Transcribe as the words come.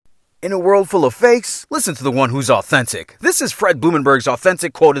In a world full of fakes, listen to the one who's authentic. This is Fred Blumenberg's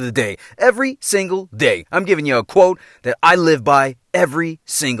authentic quote of the day. Every single day, I'm giving you a quote that I live by every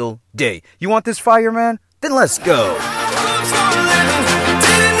single day. You want this fire, man? Then let's go.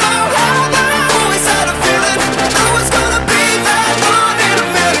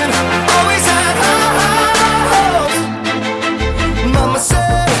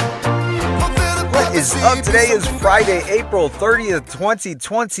 Today is Friday, April 30th,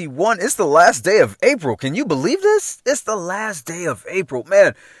 2021. It's the last day of April. Can you believe this? It's the last day of April.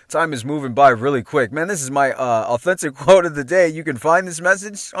 Man, time is moving by really quick. Man, this is my authentic quote of the day. You can find this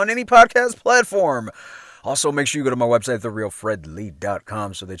message on any podcast platform. Also, make sure you go to my website,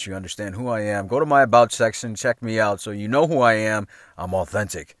 therealfredlee.com, so that you understand who I am. Go to my About section, check me out so you know who I am. I'm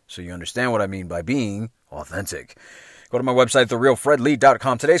authentic, so you understand what I mean by being authentic. Go to my website,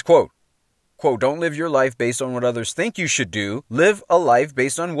 therealfredlee.com. Today's quote. Quote, don't live your life based on what others think you should do. Live a life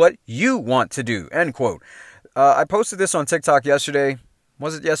based on what you want to do. End quote. I posted this on TikTok yesterday.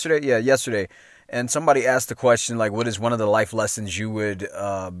 Was it yesterday? Yeah, yesterday. And somebody asked the question, like, what is one of the life lessons you would,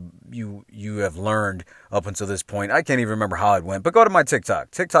 you have learned up until this point? I can't even remember how it went. But go to my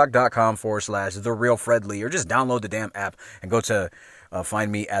TikTok, tiktok.com/TheRealFredLee, or just download the damn app and go to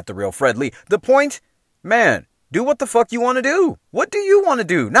find me at TheRealFredLee. The point, man. Do what the fuck you want to do. What do you want to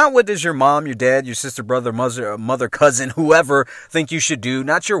do? Not what does your mom, your dad, your sister, brother, mother, cousin, whoever think you should do.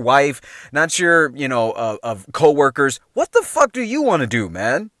 Not your wife, not your, co-workers. What the fuck do you want to do,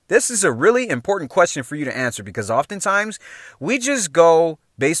 man? This is a really important question for you to answer, because oftentimes we just go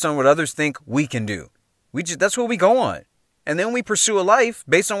based on what others think we can do. That's what we go on. And then we pursue a life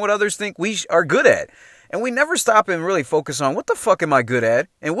based on what others think we are good at. And we never stop and really focus on what the fuck am I good at?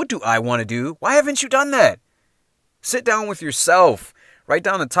 And what do I want to do? Why haven't you done that? Sit down with yourself. Write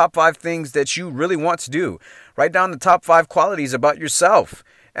down the top 5 things that you really want to do. Write down the top 5 qualities about yourself.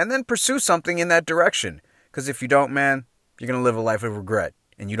 And then pursue something in that direction. Because if you don't, man, you're going to live a life of regret.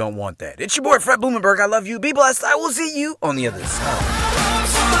 And you don't want that. It's your boy, Fred Blumenberg. I love you. Be blessed. I will see you on the other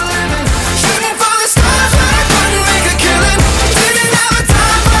side.